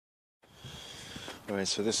Alright,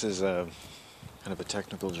 so this is kind of a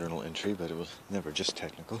technical journal entry, but it was never just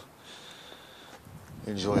technical.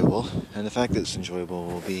 Enjoyable. And the fact that it's enjoyable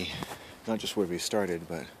will be not just where we started,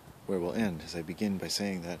 but where we'll end, as I begin by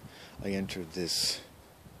saying that I entered this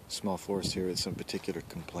small forest here with some particular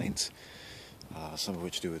complaints, some of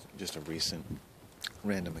which do with just a recent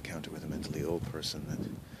random encounter with a mentally ill person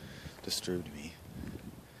that disturbed me,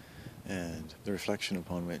 and the reflection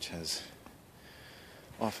upon which has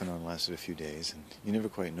off and on lasted a few days, and you never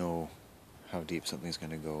quite know how deep something's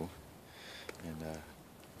going to go, and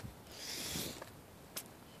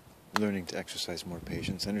learning to exercise more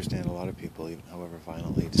patience. I understand a lot of people, even however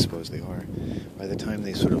violently disposed they are, by the time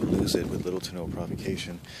they sort of lose it with little to no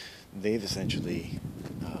provocation, they've essentially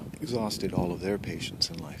exhausted all of their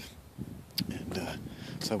patience in life, and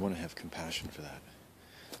so I want to have compassion for that.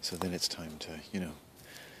 So then it's time to,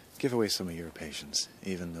 give away some of your patience,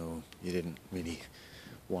 even though you didn't really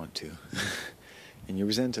want to, and you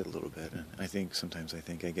resent it a little bit. And sometimes I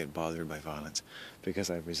think I get bothered by violence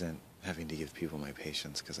because I resent having to give people my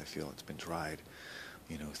patience, because I feel it's been tried,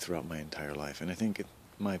 throughout my entire life. And I think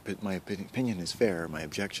my opinion is fair, my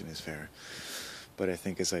objection is fair, but I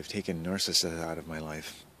think as I've taken narcissists out of my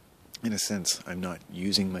life, in a sense, I'm not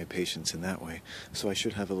using my patience in that way, so I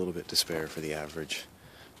should have a little bit to spare for the average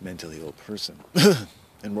mentally ill person.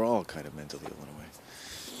 And we're all kind of mentally ill in a way.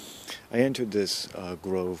 I entered this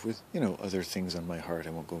grove with, other things on my heart. I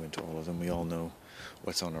won't go into all of them. We all know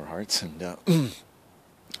what's on our hearts, and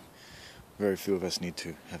very few of us need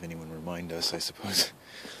to have anyone remind us, I suppose,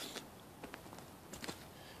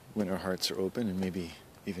 when our hearts are open, and maybe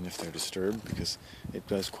even if they're disturbed, because it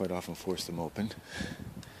does quite often force them open.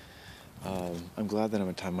 I'm glad that I'm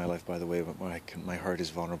at a time in my life, by the way, when my heart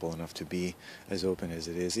is vulnerable enough to be as open as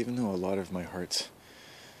it is, even though a lot of my heart's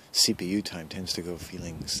CPU time tends to go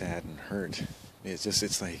feeling sad and hurt.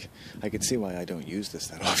 It's like, I could see why I don't use this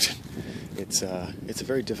that often. It's a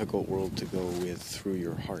very difficult world to go with through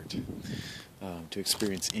your heart, to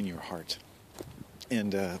experience in your heart.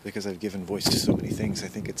 And because I've given voice to so many things, I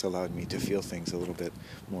think it's allowed me to feel things a little bit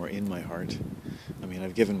more in my heart. I mean,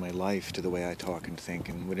 I've given my life to the way I talk and think,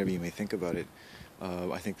 and whatever you may think about it,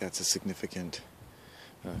 I think that's a significant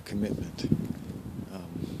commitment.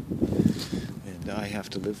 And I have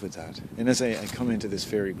to live with that. And as I come into this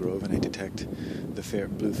fairy grove and I detect the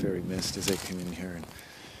blue fairy mist as I come in here,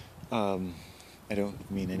 and I don't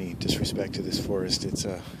mean any disrespect to this forest. It's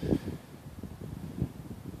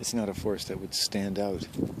not a forest that would stand out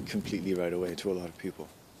completely right away to a lot of people,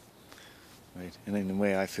 right? And in a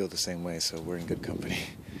way, I feel the same way, so we're in good company.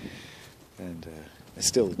 And it's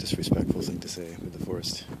still a disrespectful thing to say with the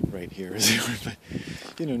forest right here, as it were. But,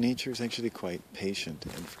 nature is actually quite patient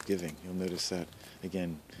and forgiving. You'll notice that,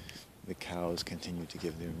 again, the cows continue to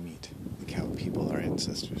give their meat. The cow people, our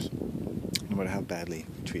ancestors, no matter how badly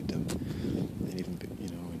we treat them, and even,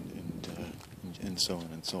 and so on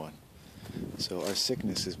and so on. So our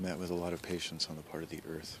sickness is met with a lot of patience on the part of the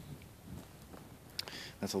earth.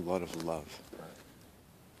 That's a lot of love,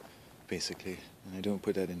 basically. And I don't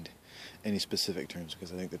put that in any specific terms,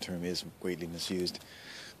 because I think the term is greatly misused.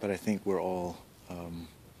 But I think we're all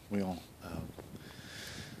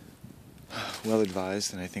well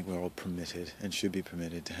advised, and I think we're all permitted and should be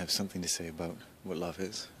permitted to have something to say about what love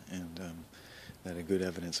is, and that a good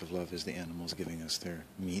evidence of love is the animals giving us their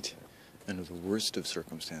meat under the worst of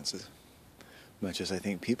circumstances, much as I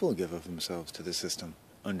think people give of themselves to the system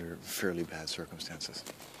under fairly bad circumstances,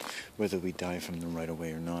 whether we die from them right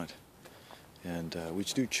away or not, and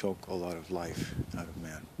which do choke a lot of life out of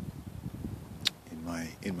man,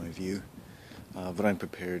 in my view. But I'm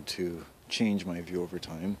prepared to change my view over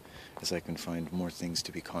time as I can find more things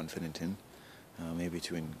to be confident in, maybe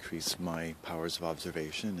to increase my powers of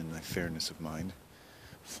observation and my fairness of mind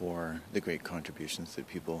for the great contributions that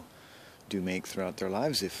people do make throughout their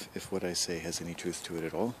lives, if what I say has any truth to it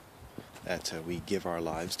at all, that we give our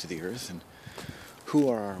lives to the earth, and who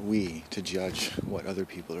are we to judge what other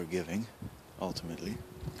people are giving, ultimately?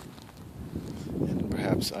 And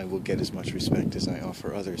perhaps I will get as much respect as I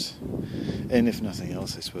offer others, and if nothing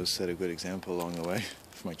else, I suppose set a good example along the way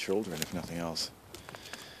for my children, if nothing else.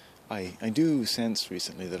 I do sense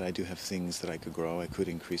recently that I do have things that I could grow. I could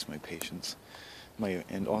increase my patience,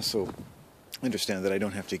 and also understand that I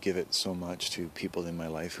don't have to give it so much to people in my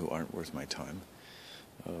life who aren't worth my time.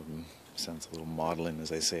 Sounds a little maudlin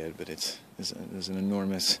as I say it, but there's an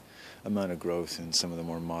enormous amount of growth in some of the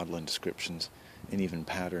more maudlin descriptions and even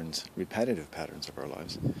patterns, repetitive patterns of our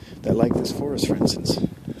lives, that, like this forest, for instance,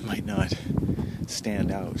 might not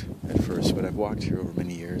stand out at first, but I've walked here over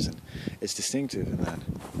many years, and it's distinctive in that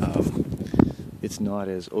it's not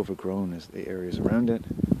as overgrown as the areas around it.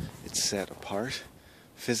 It's set apart.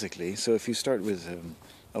 physically. So if you start with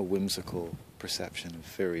a whimsical perception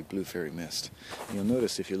of blue fairy mist, you'll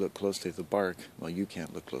notice if you look closely at the bark, well, you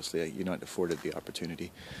can't look closely, you're not afforded the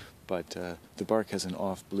opportunity, but the bark has an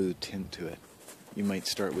off-blue tint to it. You might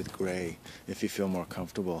start with gray if you feel more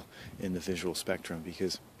comfortable in the visual spectrum,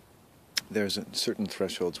 because there's certain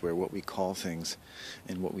thresholds where what we call things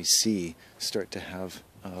and what we see start to have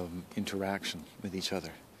interaction with each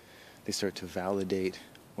other. They start to validate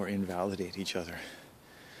or invalidate each other.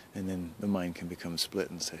 And then the mind can become split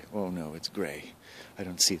and say, oh no, it's gray. I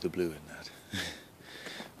don't see the blue in that.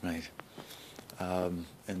 Right? And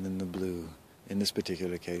then the blue, in this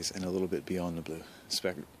particular case, and a little bit beyond the blue,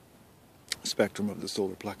 spectrum of the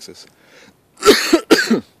solar plexus,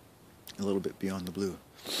 a little bit beyond the blue.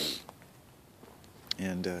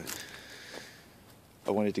 And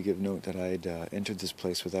I wanted to give note that I'd entered this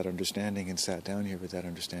place with that understanding and sat down here with that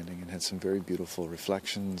understanding and had some very beautiful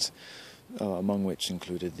reflections, among which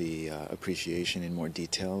included the appreciation in more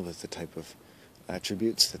detail of the type of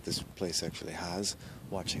attributes that this place actually has,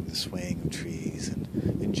 watching the swaying of trees and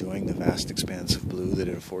enjoying the vast expanse of blue that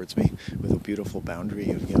it affords me, with a beautiful boundary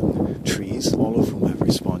of young trees, all of whom have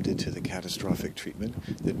responded to the catastrophic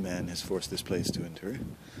treatment that man has forced this place to endure.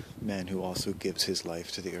 Man who also gives his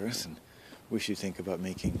life to the earth, and we should think about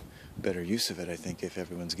making better use of it. I think if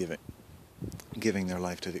everyone's giving their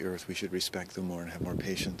life to the earth, we should respect them more and have more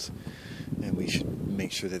patience, and we should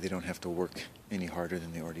make sure that they don't have to work any harder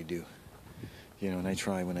than they already do. And I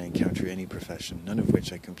try when I encounter any profession, none of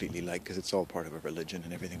which I completely like, because it's all part of a religion,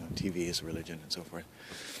 and everything on TV is a religion and so forth.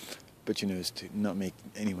 But, is to not make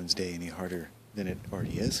anyone's day any harder than it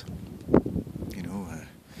already is.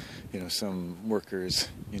 Some workers,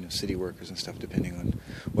 city workers and stuff, depending on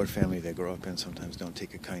what family they grow up in, sometimes don't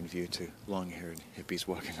take a kind view to long-haired hippies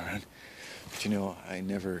walking around. But,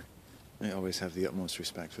 I always have the utmost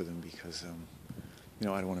respect for them, because, I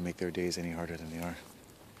don't want to make their days any harder than they are.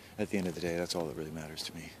 At the end of the day, that's all that really matters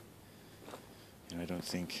to me. I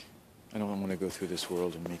don't want to go through this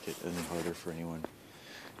world and make it any harder for anyone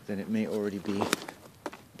than it may already be.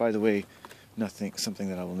 By the way, something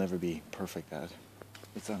that I will never be perfect at.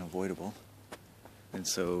 It's unavoidable. And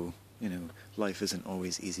so, life isn't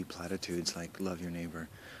always easy platitudes like love your neighbor.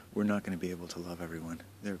 We're not going to be able to love everyone.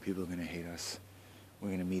 There are people who are going to hate us. We're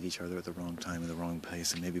going to meet each other at the wrong time in the wrong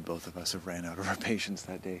place, and maybe both of us have ran out of our patience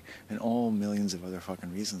that day, and all millions of other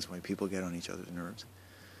fucking reasons why people get on each other's nerves.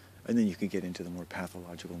 And then you can get into the more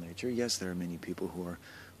pathological nature. Yes, there are many people who are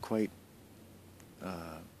quite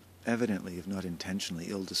evidently, if not intentionally,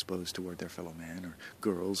 ill-disposed toward their fellow man, or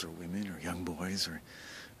girls, or women, or young boys, or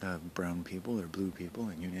brown people, or blue people,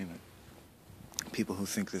 and you name it. People who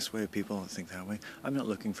think this way, people who think that way. I'm not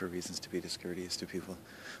looking for reasons to be discourteous to people.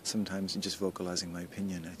 Sometimes just vocalizing my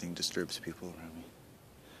opinion, I think, disturbs people around me.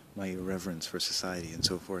 My irreverence for society and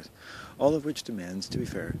so forth. All of which demands, to be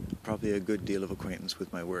fair, probably a good deal of acquaintance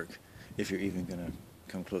with my work, if you're even going to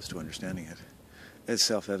come close to understanding it. As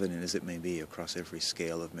self-evident as it may be across every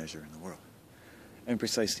scale of measure in the world. And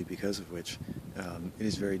precisely because of which, it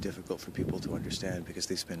is very difficult for people to understand, because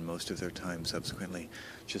they spend most of their time subsequently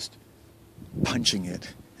just punching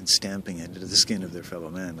it and stamping it into the skin of their fellow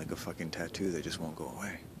man like a fucking tattoo that just won't go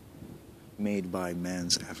away. Made by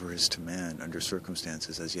man's avarice to man under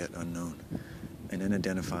circumstances as yet unknown. An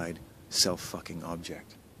unidentified self-fucking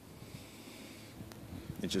object.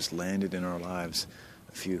 It just landed in our lives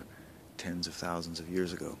a few tens of thousands of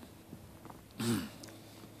years ago.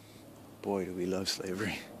 Boy, do we love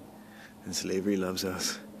slavery. And slavery loves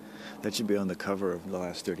us. That should be on the cover of the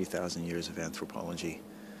last 30,000 years of anthropology.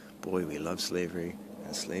 Boy, we love slavery,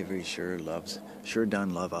 and slavery sure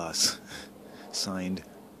done love us. Signed,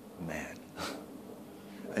 Man.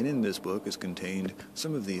 And in this book is contained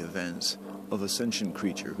some of the events of a sentient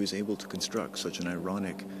creature who's able to construct such an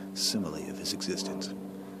ironic simile of his existence.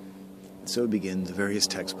 So begin the various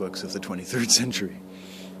textbooks of the 23rd century.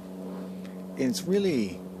 And it's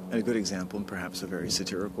really a good example, and perhaps a very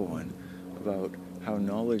satirical one, about how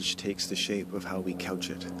knowledge takes the shape of how we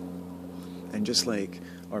couch it. And just like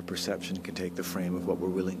our perception can take the frame of what we're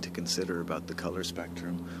willing to consider about the color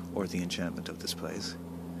spectrum or the enchantment of this place,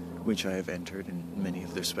 which I have entered in many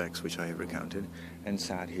of their specs, which I have recounted, and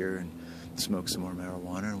sat here and smoked some more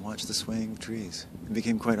marijuana and watched the swaying of trees, and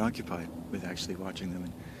became quite occupied with actually watching them,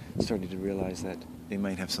 and started to realize that they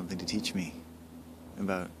might have something to teach me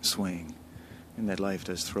about swaying, and that life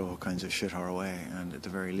does throw all kinds of shit our way, and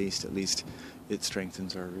at least it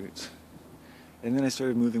strengthens our roots. And then I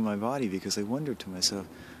started moving my body, because I wondered to myself,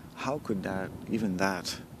 how could even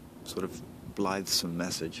that sort of blithesome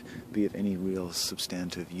message be of any real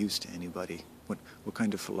substantive use to anybody? What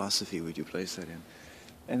kind of philosophy would you place that in?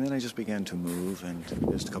 And then I just began to move, and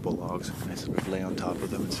just a couple of logs, and I sort of lay on top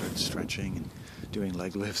of them and started stretching and doing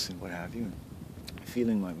leg lifts and what have you,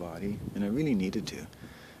 feeling my body, and I really needed to.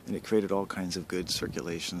 And it created all kinds of good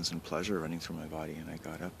circulations and pleasure running through my body, and I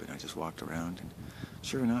got up and I just walked around, and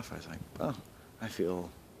sure enough, I was like, oh, I feel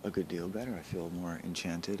a good deal better. I feel more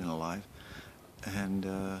enchanted and alive. And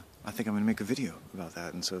I think I'm going to make a video about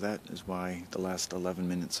that, and so that is why the last 11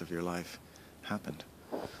 minutes of your life happened.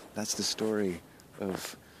 That's the story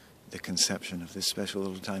of the conception of this special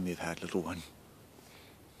little time you've had, little one.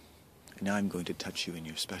 And now I'm going to touch you in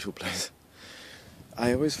your special place.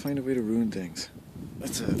 I always find a way to ruin things.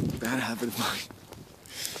 That's a bad habit of mine.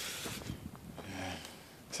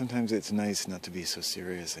 Sometimes it's nice not to be so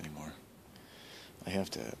serious anymore. I have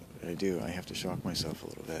to shock myself a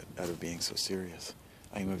little bit out of being so serious.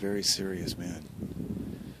 I am a very serious man.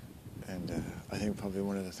 And I think probably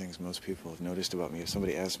one of the things most people have noticed about me, if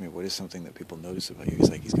somebody asks me what is something that people notice about you, he's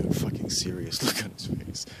like, he's got a fucking serious look on his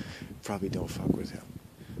face. Probably don't fuck with him.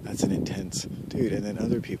 That's an intense dude. And then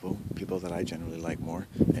other people that I generally like more,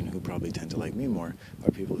 and who probably tend to like me more,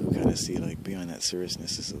 are people who kind of see, like, beyond that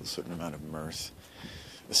seriousness is a certain amount of mirth,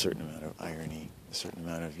 a certain amount of irony, a certain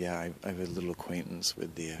amount of, I have a little acquaintance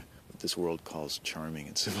with what this world calls charming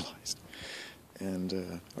and civilized.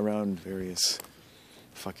 And around various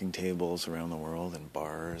fucking tables around the world, and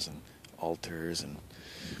bars and altars and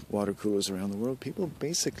water coolers around the world, people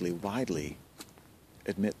basically widely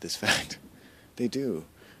admit this fact. They do.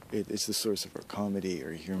 It's the source of our comedy,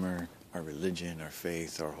 our humor, our religion, our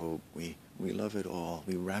faith, our hope. We love it all.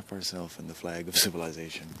 We wrap ourselves in the flag of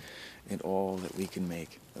civilization and all that we can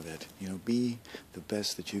make of it. Be the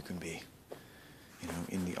best that you can be,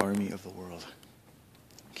 in the army of the world.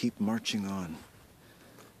 Keep marching on.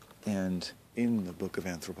 And in the book of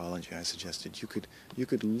anthropology, I suggested you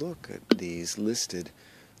could look at these listed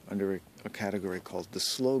under a category called the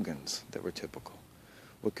slogans that were typical.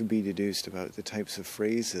 What could be deduced about the types of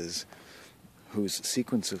phrases whose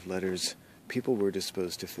sequence of letters people were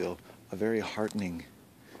disposed to feel a very heartening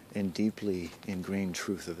and deeply ingrained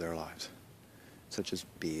truth of their lives, such as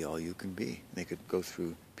be all you can be. They could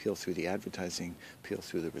peel through the advertising, peel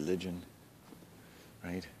through the religion,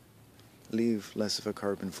 right? Leave less of a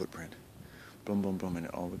carbon footprint. Boom, boom, boom, and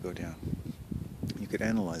it all would go down. You could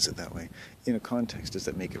analyze it that way. In a context, does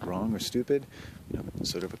that make it wrong or stupid? No,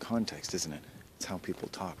 it's sort of a context, isn't it? It's how people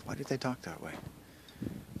talk. Why did they talk that way?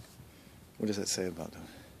 What does that say about them?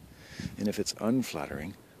 And if it's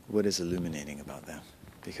unflattering, what is illuminating about them?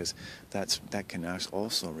 Because that can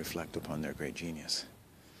also reflect upon their great genius.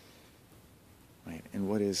 Right? And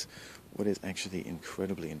what is actually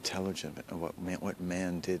incredibly intelligent about what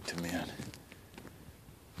man did to man,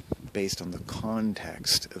 based on the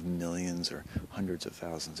context of millions or hundreds of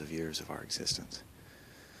thousands of years of our existence.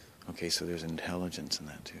 Okay, so there's intelligence in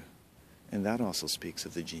that too. And that also speaks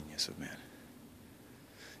of the genius of man.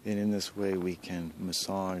 And in this way we can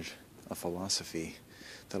massage a philosophy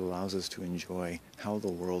that allows us to enjoy how the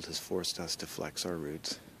world has forced us to flex our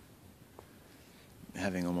roots,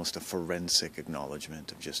 having almost a forensic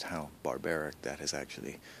acknowledgement of just how barbaric that has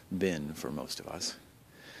actually been for most of us.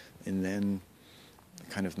 And then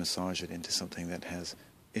kind of massage it into something that has,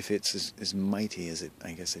 if it's as mighty as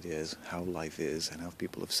I guess it is, how life is and how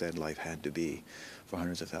people have said life had to be for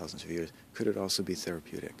hundreds of thousands of years, could it also be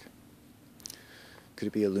therapeutic? Could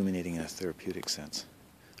it be illuminating in a therapeutic sense?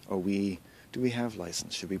 Do we have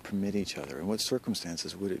license? Should we permit each other? In what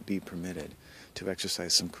circumstances would it be permitted to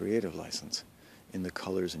exercise some creative license in the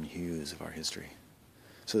colors and hues of our history,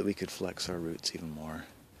 so that we could flex our roots even more,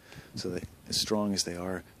 so that as strong as they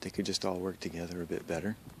are, they could just all work together a bit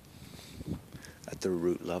better at the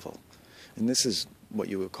root level. And this is what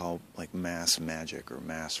you would call like mass magic or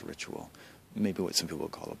mass ritual, maybe what some people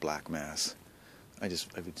would call a black mass. I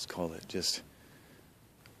would just call it just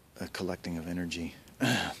a collecting of energy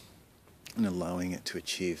and allowing it to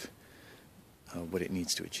achieve what it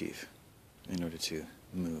needs to achieve in order to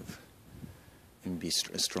move and be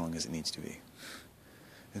as strong as it needs to be.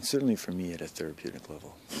 And certainly for me at a therapeutic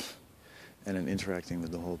level. And I'm interacting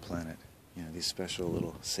with the whole planet. These special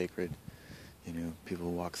little sacred, people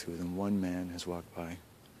who walk through them. One man has walked by.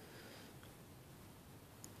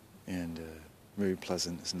 And very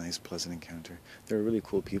pleasant, it's a nice, pleasant encounter. There are really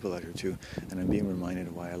cool people out here too. And I'm being reminded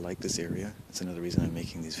of why I like this area. That's another reason I'm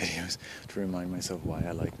making these videos, to remind myself why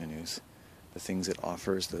I like Nanu's. The things it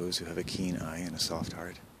offers those who have a keen eye and a soft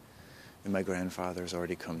heart. And my grandfather has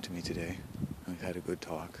already come to me today. We've had a good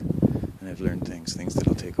talk, and I've learned things that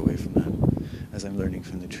I'll take away from that, as I'm learning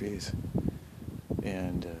from the trees.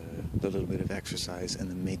 And the little bit of exercise and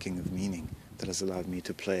the making of meaning that has allowed me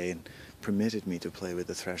to play and permitted me to play with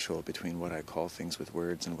the threshold between what I call things with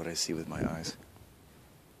words and what I see with my eyes.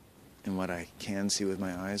 And what I can see with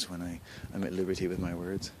my eyes when I'm at liberty with my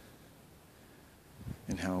words.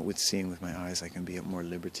 And how with seeing with my eyes I can be at more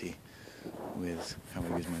liberty with how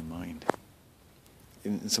I use my mind.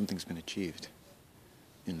 And something's been achieved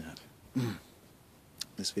in that.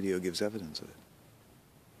 This video gives evidence of it.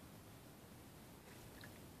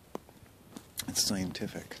 It's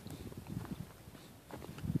scientific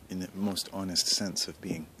in the most honest sense of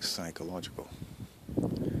being psychological.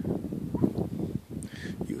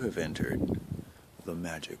 You have entered the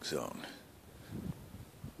magic zone.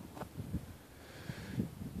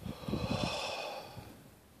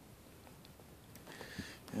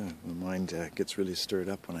 Yeah, my mind gets really stirred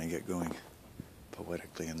up when I get going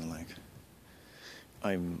poetically and the like.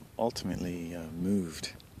 I'm ultimately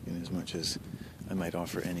moved in as much as I might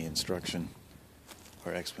offer any instruction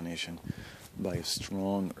or explanation by a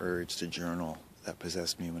strong urge to journal that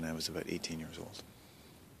possessed me when I was about 18 years old.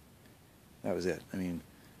 That was it. I mean,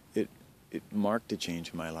 it marked a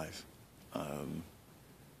change in my life.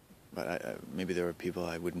 But maybe there are people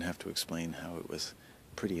I wouldn't have to explain how it was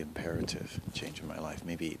pretty imperative change in my life.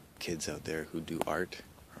 Maybe kids out there who do art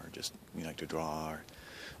or just like to draw. Or,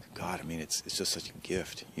 God, I mean, it's just such a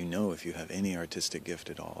gift. You know, if you have any artistic gift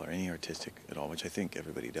at all, or any artistic at all, which I think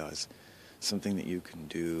everybody does, something that you can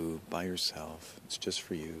do by yourself, it's just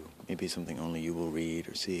for you, maybe something only you will read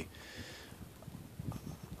or see.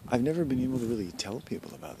 I've never been able to really tell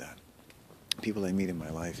people about that. People I meet in my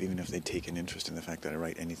life, even if they take an interest in the fact that I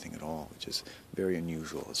write anything at all, which is very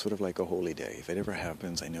unusual. It's sort of like a holy day. If it ever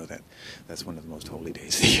happens, I know that that's one of the most holy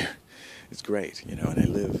days of the year. It's great, and I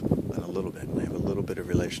live on a little bit, and I have a little bit of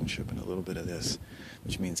relationship and a little bit of this,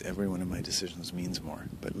 which means every one of my decisions means more.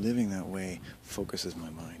 But living that way focuses my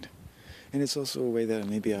mind. And it's also a way that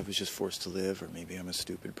maybe I was just forced to live, or maybe I'm a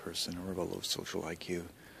stupid person or of a low social IQ.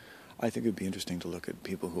 I think it would be interesting to look at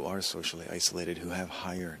people who are socially isolated, who have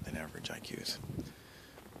higher than average IQs.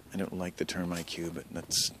 I don't like the term IQ, but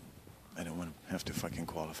I don't want to have to fucking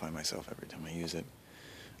qualify myself every time I use it.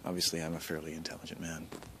 Obviously, I'm a fairly intelligent man.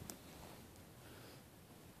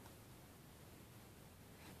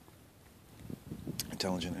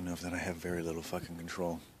 Intelligent enough that I have very little fucking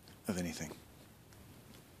control of anything.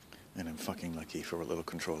 And I'm fucking lucky for what little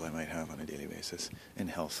control I might have on a daily basis. And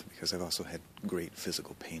health, because I've also had great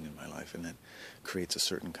physical pain in my life, and that creates a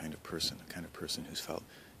certain kind of person, a kind of person who's felt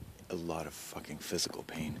a lot of fucking physical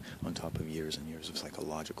pain on top of years and years of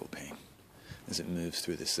psychological pain as it moves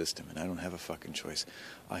through the system. And I don't have a fucking choice.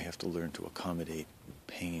 I have to learn to accommodate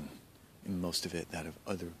pain, and most of it that of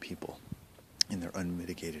other people, in their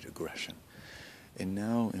unmitigated aggression. And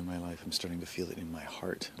now in my life I'm starting to feel it in my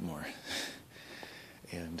heart more.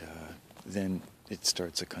 And then it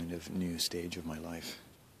starts a kind of new stage of my life.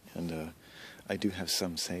 And I do have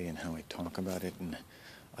some say in how I talk about it, and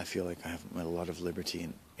I feel like I have a lot of liberty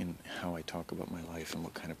in how I talk about my life and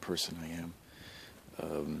what kind of person I am.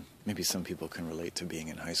 Maybe some people can relate to being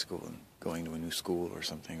in high school and going to a new school or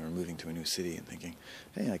something, or moving to a new city and thinking,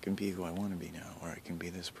 hey, I can be who I want to be now, or I can be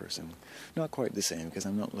this person. Not quite the same, because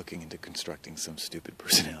I'm not looking into constructing some stupid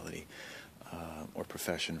personality or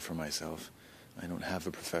profession for myself. I don't have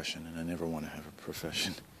a profession, and I never want to have a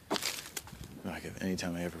profession. Like, if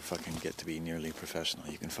anytime I ever fucking get to be nearly professional,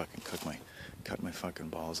 you can fucking cut my fucking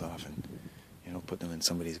balls off and, put them in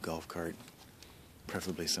somebody's golf cart,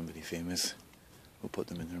 preferably somebody famous. We'll put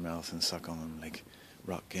them in their mouth and suck on them like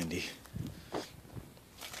rock candy.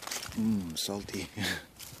 Salty.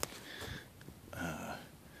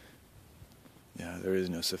 Yeah, there is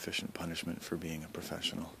no sufficient punishment for being a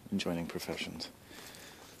professional and joining professions.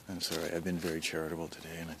 I'm sorry, I've been very charitable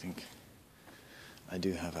today, and I think I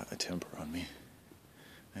do have a temper on me.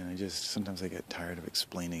 And sometimes I get tired of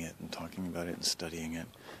explaining it and talking about it and studying it.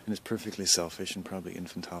 And it's perfectly selfish and probably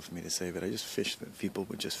infantile for me to say, but I just wish that people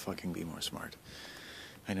would just fucking be more smart.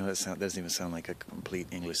 I know that doesn't even sound like a complete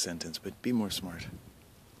English sentence, but be more smart.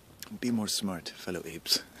 Be more smart, fellow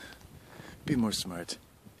apes. Be more smart.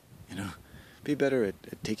 Be better at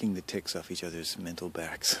taking the ticks off each other's mental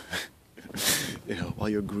backs. While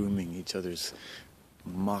you're grooming each other's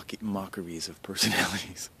mockeries of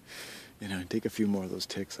personalities. Take a few more of those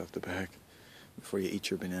ticks off the back before you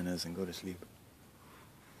eat your bananas and go to sleep.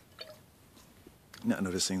 Not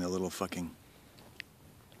noticing the little fucking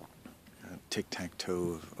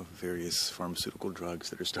tic-tac-toe of various pharmaceutical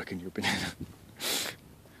drugs that are stuck in your banana.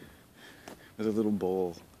 With a little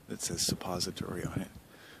bowl that says suppository on it,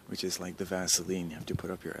 which is like the Vaseline you have to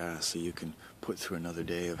put up your ass so you can put through another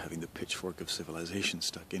day of having the pitchfork of civilization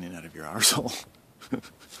stuck in and out of your arsehole.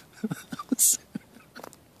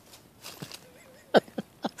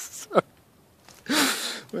 Sorry.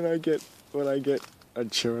 when I get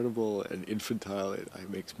uncharitable and infantile, it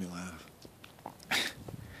makes me laugh.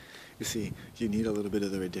 You see, you need a little bit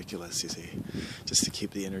of the ridiculous, you see, just to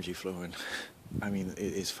keep the energy flowing. I mean, it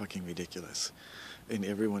is fucking ridiculous. And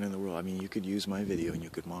everyone in the world, I mean, you could use my video and you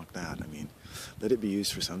could mock that. I mean, let it be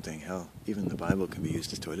used for something. Hell, even the Bible can be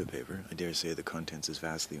used as toilet paper. I dare say the contents is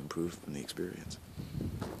vastly improved from the experience.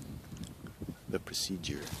 The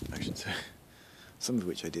procedure, I should say. Some of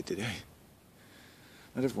which I did today.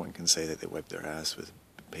 Not everyone can say that they wiped their ass with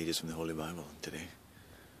pages from the Holy Bible today.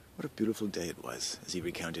 What a beautiful day it was, as he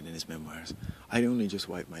recounted in his memoirs. I'd only just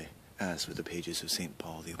wiped my ass with the pages of St.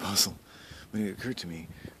 Paul the Apostle when it occurred to me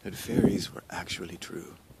that fairies were actually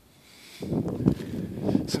true.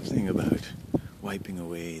 Something about wiping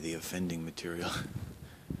away the offending material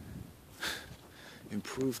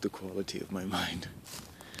improved the quality of my mind.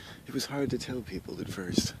 It was hard to tell people at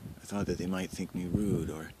first. I thought that they might think me rude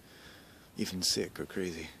or even sick or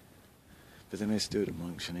crazy. But then I stood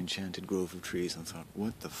amongst an enchanted grove of trees and thought,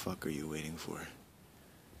 what the fuck are you waiting for?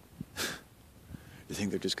 You think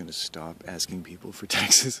they're just going to stop asking people for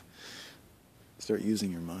taxes? Start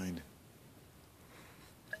using your mind.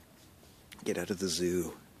 Get out of the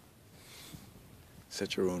zoo.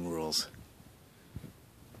 Set your own rules.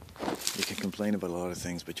 You can complain about a lot of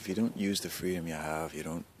things, but if you don't use the freedom you have, you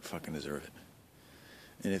don't fucking deserve it.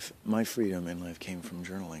 And if my freedom in life came from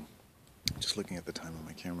journaling, just looking at the time on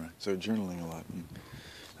my camera, so journaling a lot, and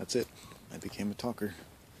that's it. I became a talker,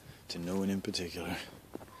 to no one in particular.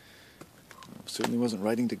 Certainly wasn't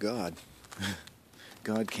writing to God.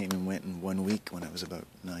 God came and went in 1 week when I was about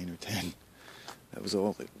 9 or 10. That was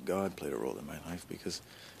all that God played a role in my life, because there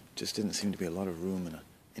just didn't seem to be a lot of room in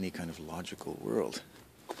any kind of logical world.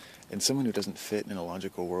 And someone who doesn't fit in a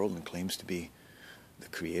logical world and claims to be the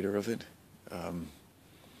creator of it,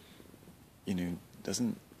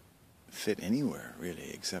 doesn't fit anywhere,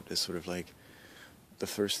 really, except as sort of like the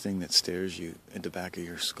first thing that stares you at the back of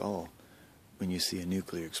your skull when you see a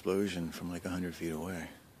nuclear explosion from like 100 feet away.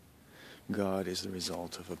 God is the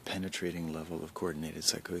result of a penetrating level of coordinated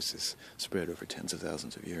psychosis spread over tens of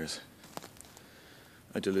thousands of years.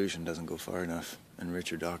 A delusion doesn't go far enough, and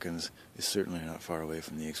Richard Dawkins is certainly not far away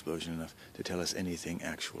from the explosion enough to tell us anything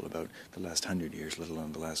actual about the last 100 years, let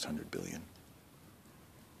alone the last 100 billion.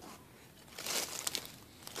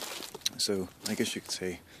 So, I guess you could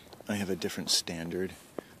say I have a different standard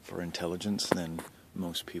for intelligence than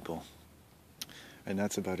most people. And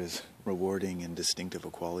that's about as rewarding and distinctive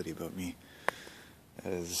a quality about me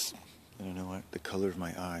as, the color of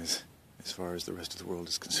my eyes, as far as the rest of the world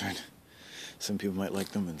is concerned. Some people might like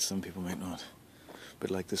them and some people might not.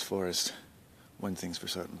 But like this forest, one thing's for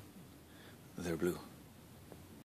certain: they're blue.